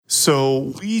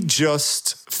So we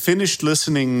just finished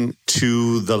listening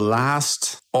to the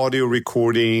last audio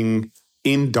recording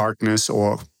in darkness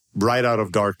or right out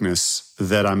of darkness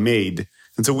that I made.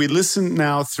 And so we listened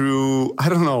now through,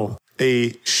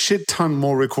 a shit ton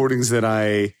more recordings than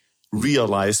I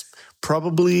realized.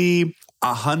 Probably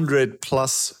 100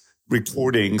 plus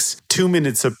recordings, 2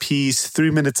 minutes apiece, 3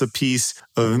 minutes apiece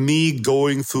of me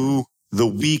going through the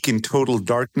week in total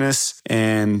darkness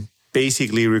and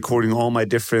basically recording all my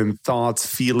different thoughts,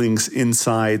 feelings,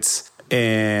 insights.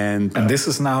 And this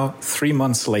is now 3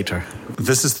 months later.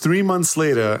 This is 3 months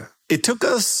later. It took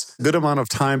us a good amount of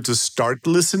time to start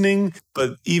listening,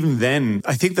 but even then,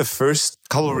 I think the first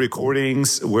couple of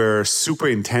recordings were super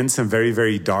intense and very,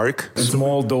 very dark.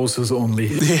 Small doses only.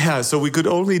 Yeah, so we could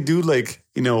only do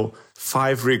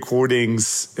 5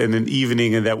 recordings in an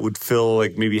evening, and that would fill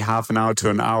maybe half an hour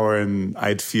to an hour, and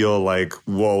I'd feel like,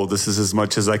 whoa, this is as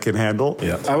much as I can handle.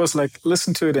 Yeah, I was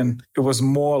listen to it, and it was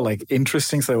more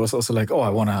interesting. So I was also I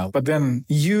want to help. But then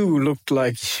you looked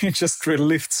like you just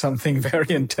relived something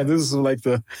very intense. This is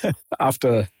the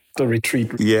after the retreat.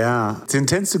 Yeah, it's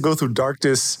intense to go through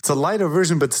darkness. It's a lighter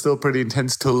version, but still pretty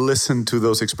intense to listen to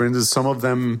those experiences. Some of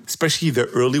them, especially the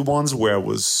early ones where I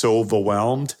was so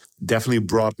overwhelmed, definitely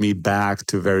brought me back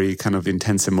to very kind of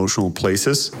intense emotional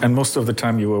places. And most of the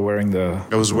time you were wearing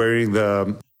I was wearing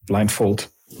the blindfold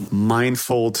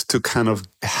to kind of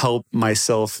help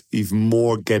myself even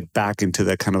more get back into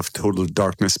that kind of total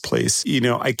darkness place.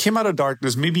 I came out of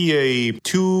darkness maybe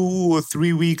 2 or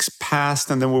 3 weeks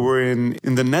past, and then we were in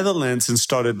the Netherlands and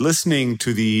started listening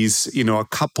to these, a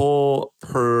couple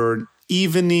per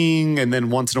evening, and then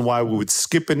once in a while we would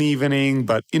skip an evening.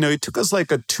 But, it took us a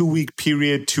 2-week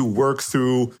period to work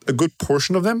through a good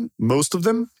portion of them, most of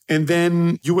them. And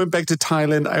then you went back to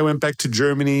Thailand, I went back to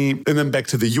Germany, and then back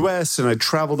to the US, and I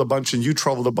traveled a bunch and you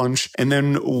traveled a bunch. And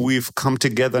then we've come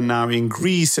together now in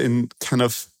Greece and kind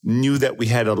of knew that we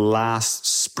had a last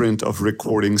sprint of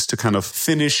recordings to kind of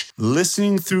finish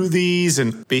listening through these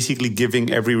and basically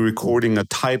giving every recording a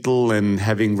title and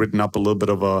having written up a little bit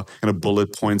of a kind of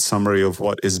bullet point summary of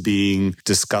what is being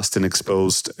discussed and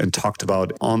exposed and talked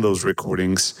about on those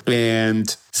recordings.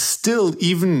 And still,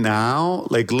 even now,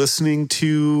 listening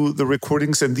to the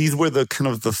recordings, and these were the kind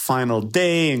of the final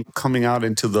day and coming out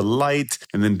into the light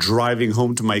and then driving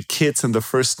home to my kids on the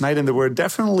first night. And they were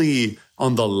definitely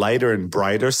on the lighter and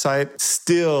brighter side.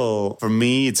 Still, for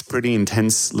me, it's pretty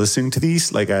intense listening to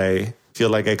these. I feel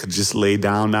like I could just lay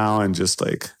down now and just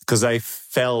because I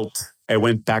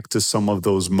went back to some of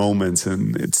those moments,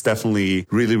 and it's definitely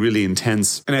really, really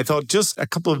intense. And I thought just a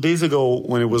couple of days ago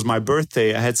when it was my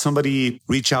birthday, I had somebody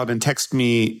reach out and text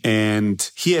me, and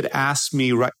he had asked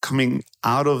me coming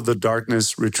out of the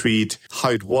darkness retreat how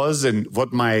it was and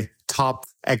what my top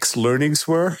X learnings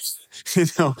were.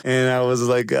 And I was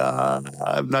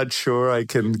I'm not sure I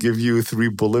can give you 3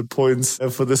 bullet points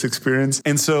for this experience.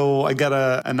 And so I got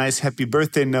a nice happy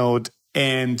birthday note.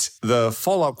 And the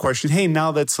follow-up question, hey,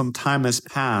 now that some time has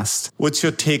passed, what's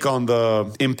your take on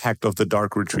the impact of the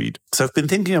dark retreat? So I've been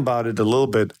thinking about it a little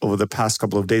bit over the past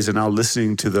couple of days and now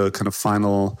listening to the kind of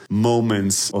final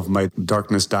moments of my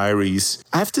darkness diaries.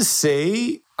 I have to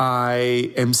say,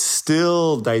 I am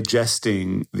still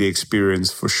digesting the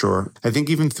experience for sure. I think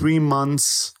even 3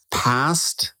 months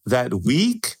past that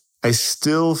week, I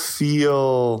still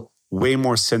feel way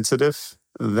more sensitive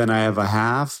than I ever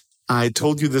have. I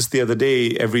told you this the other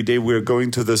day. Every day we're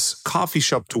going to this coffee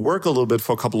shop to work a little bit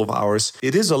for a couple of hours.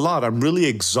 It is a lot. I'm really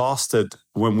exhausted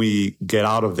when we get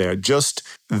out of there. Just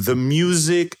the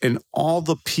music and all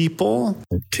the people.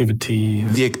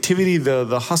 The activity,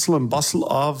 the hustle and bustle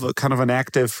of kind of an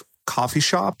active coffee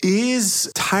shop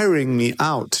is tiring me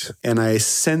out. And I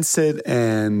sense it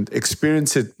and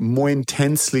experience it more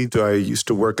intensely than I used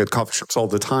to work at coffee shops all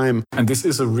the time. And this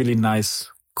is a really nice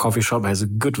coffee shop, has a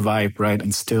good vibe, right?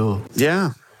 And still...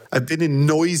 Yeah. I've been in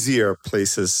noisier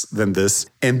places than this.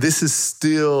 And this is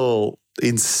still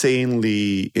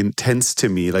insanely intense to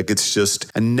me. It's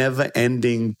just a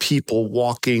never-ending people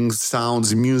walking,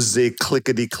 sounds, music,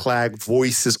 clickety-clack,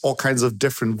 voices, all kinds of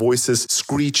different voices,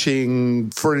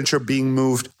 screeching, furniture being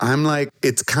moved. I'm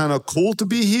it's kind of cool to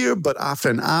be here, but after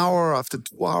an hour, after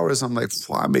 2 hours, I'm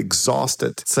I'm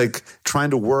exhausted. It's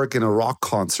trying to work in a rock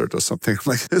concert or something.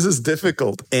 This is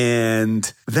difficult.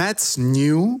 And that's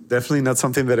new. Definitely not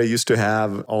something that I used to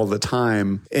have all the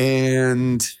time.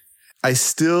 And I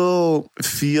still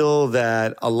feel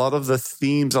that a lot of the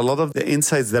themes, a lot of the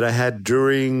insights that I had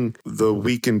during the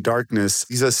week in darkness,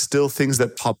 these are still things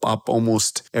that pop up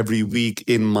almost every week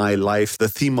in my life. The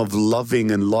theme of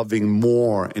loving and loving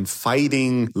more and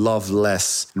fighting love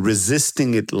less,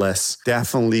 resisting it less,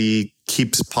 definitely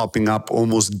keeps popping up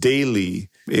almost daily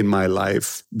in my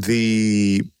life.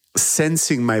 The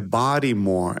sensing my body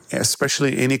more,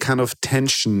 especially any kind of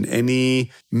tension,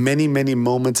 many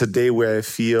moments a day where I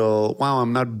feel, wow,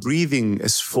 I'm not breathing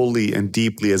as fully and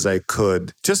deeply as I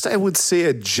could. Just, I would say,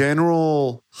 a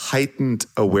general heightened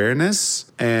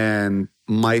awareness, and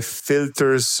my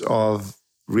filters of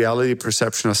reality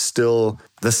perception are still,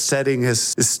 the setting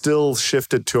is still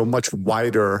shifted to a much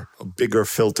wider, bigger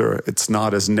filter. It's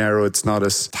not as narrow, it's not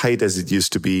as tight as it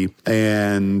used to be.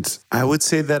 And I would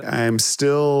say that I'm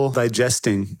still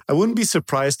digesting. I wouldn't be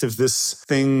surprised if this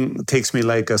thing takes me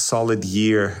like a solid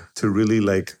year to really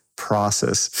like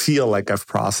feel like I've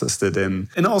processed it. And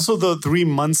also the 3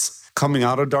 months coming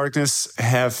out of darkness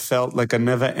have felt like a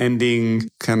never-ending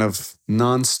kind of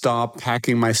nonstop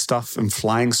packing my stuff and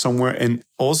flying somewhere. And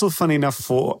also, funny enough,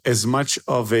 for as much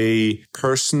of a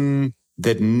person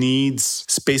that needs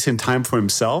space and time for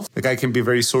himself, like I can be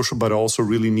very social, but I also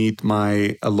really need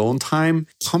my alone time.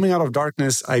 Coming out of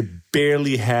darkness, I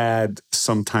barely had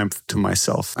some time to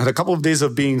myself. I had a couple of days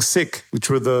of being sick, which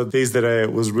were the days that I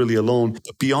was really alone.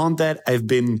 But beyond that, I've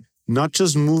been not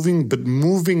just moving, but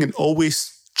moving and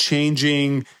always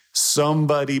changing,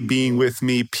 somebody being with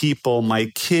me, people, my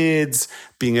kids,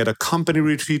 being at a company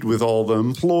retreat with all the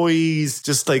employees,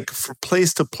 just like from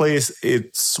place to place,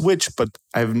 it switched, but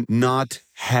I've not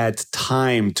had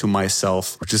time to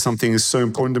myself, which is something that's so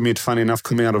important to me. It's funny enough,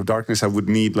 coming out of darkness, I would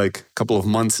need like a couple of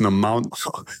months in a mountain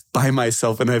by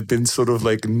myself. And I've been sort of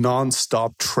like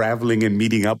nonstop traveling and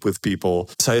meeting up with people.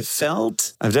 So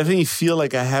I definitely feel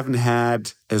like I haven't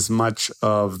had as much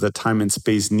of the time and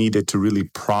space needed to really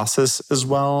process as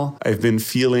well. I've been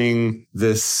feeling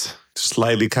this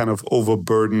slightly kind of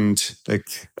overburdened,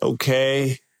 like,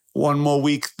 okay, one more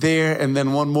week there and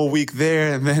then one more week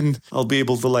there, and then I'll be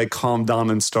able to like calm down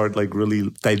and start like really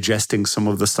digesting some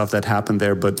of the stuff that happened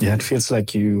there. But yeah, it feels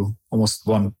like you almost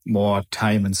want more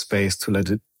time and space to let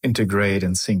it integrate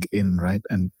and sink in, right?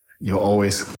 And I'm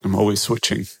always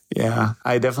switching. Yeah,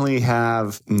 I definitely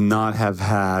have not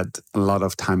had a lot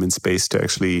of time and space to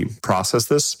actually process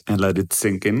this and let it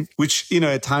sink in, which,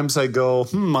 at times I go,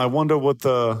 I wonder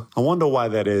why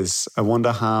that is. I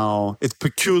wonder how it's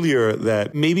peculiar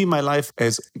that maybe my life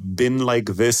has been like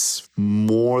this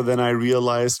more than I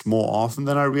realized, more often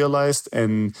than I realized.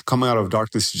 And coming out of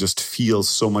darkness just feels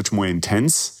so much more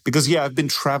intense because, yeah, I've been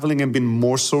traveling and been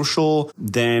more social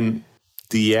than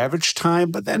the average time.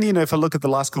 But then, if I look at the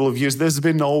last couple of years, there's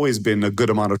always been a good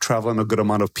amount of travel and a good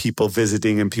amount of people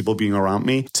visiting and people being around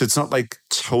me. So it's not like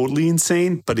totally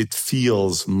insane, but it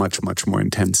feels much, much more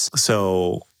intense.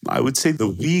 So I would say the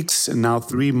weeks and now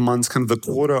 3 months, kind of the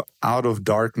quarter out of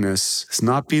darkness, has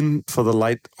not been for the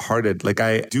lighthearted. Like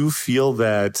I do feel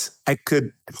that I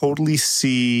could totally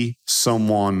see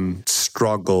someone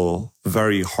struggle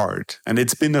very hard. And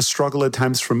it's been a struggle at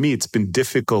times for me. It's been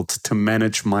difficult to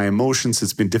manage my emotions.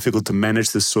 It's been difficult to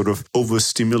manage this sort of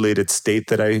overstimulated state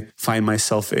that I find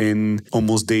myself in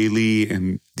almost daily.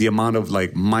 And the amount of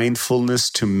like mindfulness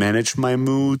to manage my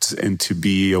moods and to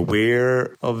be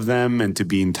aware of them and to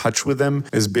be in touch with them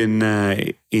has been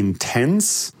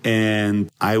intense. And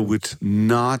I would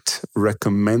not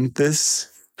recommend this.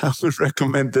 I would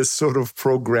recommend this sort of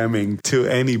programming to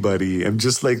anybody. I'm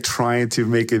just like trying to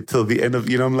make it till the end of,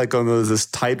 I'm like on this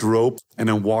tight rope and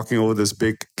I'm walking over this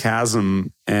big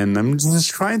chasm and I'm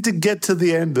just trying to get to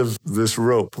the end of this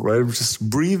rope, right? I'm just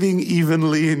breathing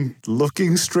evenly and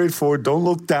looking straight forward. Don't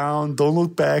look down, don't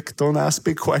look back, don't ask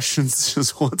big questions,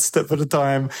 just one step at a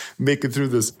time, make it through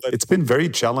this. But it's been very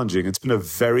challenging. It's been a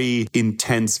very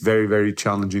intense, very, very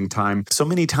challenging time. So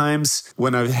many times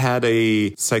when I've had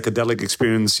a psychedelic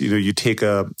experience, you take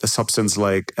a substance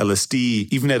like LSD,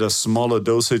 even at a smaller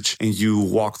dosage, and you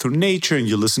walk through nature and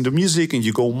you listen to music and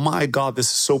you go, my God, this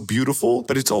is so beautiful,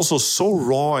 but it's also so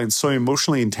raw and so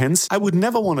emotionally intense. I would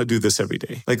never want to do this every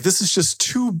day. Like this is just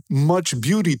too much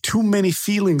beauty, too many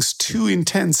feelings, too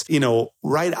intense.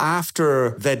 Right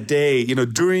after that day,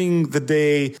 during the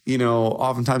day,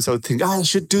 oftentimes I would think, I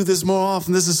should do this more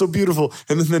often. This is so beautiful.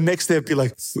 And then the next day I'd be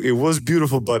like, it was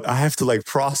beautiful, but I have to like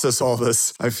process all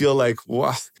this. I feel like,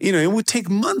 wow. It would take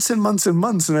months and months and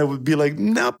months. And I would be like,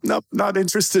 nope, not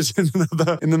interested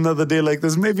in another day like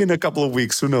this. Maybe in a couple of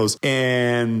weeks, who knows?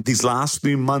 And these last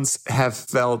 3 months have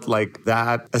felt like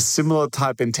that, a similar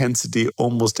type intensity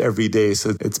almost every day.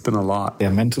 So it's been a lot. Yeah,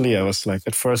 mentally, I was like,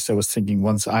 at first I was thinking,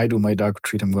 once I do my dark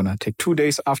retreat, I'm going to take 2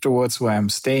 days afterwards where I'm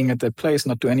staying at that place,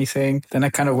 not do anything. Then I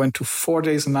kind of went to 4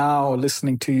 days now,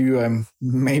 listening to you.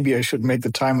 Maybe I should make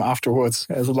the time afterwards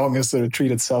as long as the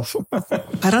retreat itself.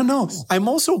 I don't know. I'm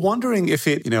also wondering if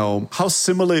it, how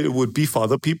similar it would be for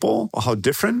other people or how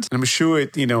different. And I'm sure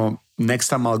it, next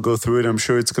time I'll go through it, I'm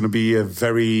sure it's going to be a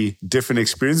very different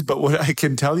experience. But what I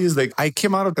can tell you is like, I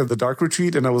came out of the dark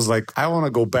retreat and I was like, I want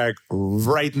to go back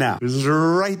right now.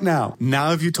 Right now.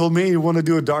 Now, if you told me you want to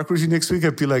do a dark retreat next week,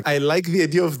 I'd be like, I like the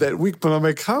idea of that week, but I'm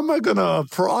like, how am I going to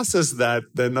process that?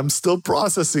 Then I'm still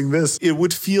processing this. It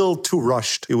would feel too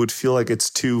rushed. It would feel like it's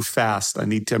too fast.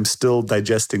 I'm still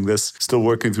digesting this, still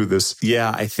working through this.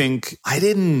 Yeah, I think I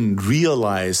didn't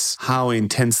realize how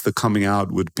intense the coming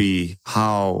out would be,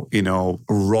 how,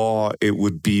 raw it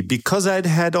would be, because I'd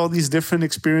had all these different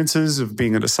experiences of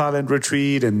being at a silent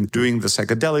retreat and doing the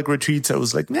psychedelic retreats. I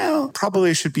was like, no, probably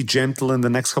I should be gentle in the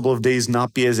next couple of days,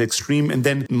 not be as extreme. And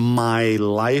then my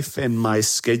life and my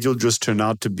schedule just turned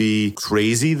out to be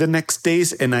crazy the next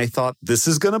days. And I thought, this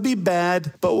is going to be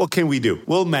bad, but what can we do?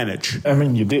 We'll manage. I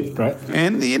mean, you did, right?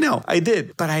 And, I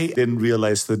did, but I didn't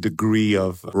realize the degree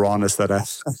of rawness that I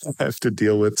have to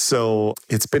deal with. So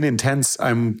it's been intense.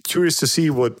 I'm curious to see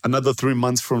what another 3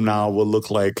 months from now will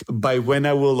look like. By when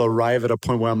I will arrive at a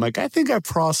point where I'm like, I think I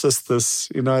processed this,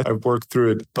 I've worked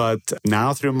through it. But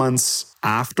now 3 months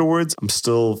afterwards, I'm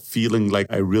still feeling like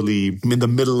I'm in the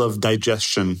middle of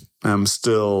digestion. I'm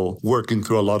still working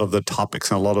through a lot of the topics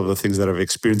and a lot of the things that I've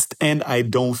experienced. And I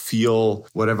don't feel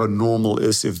whatever normal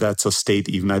is, if that's a state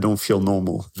even, I don't feel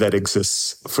normal. That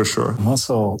exists for sure.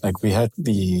 Also, we had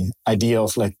the idea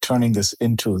of turning this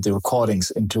into the recordings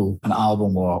into an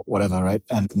album or whatever, right?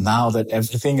 And now that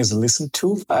everything is listened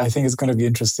to, I think it's going to be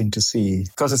interesting to see,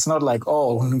 because it's not like,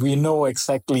 oh, we know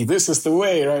exactly this is the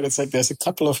way, right? It's like there's a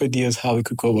couple of ideas how we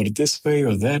could go about it this way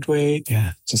or that way.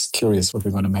 Yeah, just curious what we're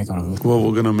going to make out of it. What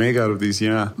we're going to make out of these,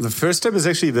 yeah. The first step is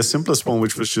actually the simplest one,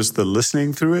 which was just the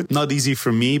listening through it. Not easy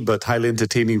for me, but highly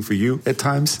entertaining for you at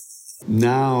times.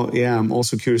 Now, I'm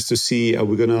also curious to see, are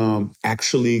we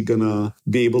actually gonna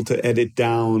be able to edit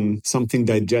down something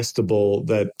digestible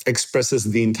that expresses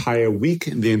the entire week,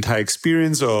 the entire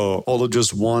experience, or all of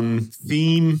just one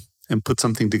theme? And put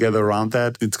something together around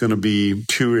that. It's going to be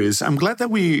curious. I'm glad that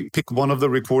we picked one of the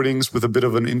recordings with a bit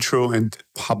of an intro and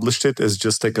published it as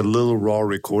just like a little raw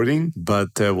recording.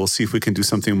 But we'll see if we can do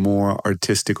something more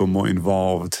artistic or more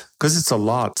involved. Because it's a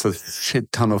lot. It's a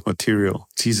shit ton of material.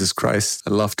 Jesus Christ.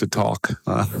 I love to talk.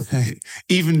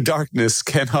 Even darkness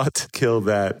cannot kill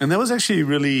that. And that was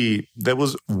actually that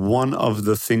was one of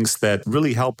the things that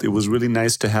really helped. It was really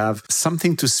nice to have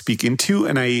something to speak into.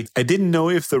 And I didn't know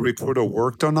if the recorder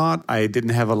worked or not. I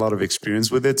didn't have a lot of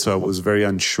experience with it. So I was very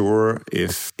unsure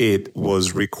if it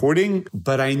was recording.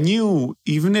 But I knew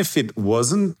even if it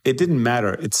wasn't, it didn't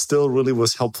matter. It still really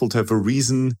was helpful to have a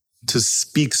reason to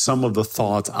speak some of the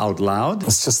thoughts out loud. I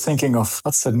was just thinking of,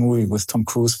 what's that movie with Tom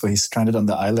Cruise where he's stranded on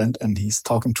the island and he's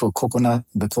talking to a coconut.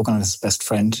 The coconut is his best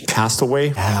friend. Castaway?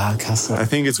 Yeah, Castaway. I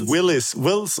think it's Wilson.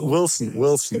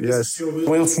 Yes.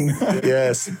 Wilson.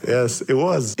 yes, it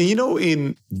was. And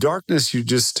in darkness, you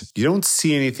don't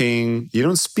see anything. You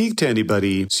don't speak to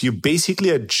anybody. So you're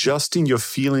basically adjusting your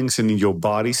feelings and your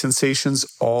body sensations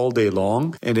all day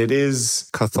long. And it is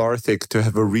cathartic to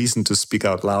have a reason to speak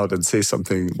out loud and say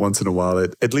something once in a while.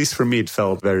 At least for me, it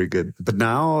felt very good. But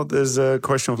now there's a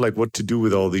question of what to do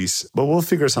with all these. But we'll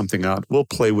figure something out. We'll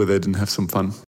play with it and have some fun.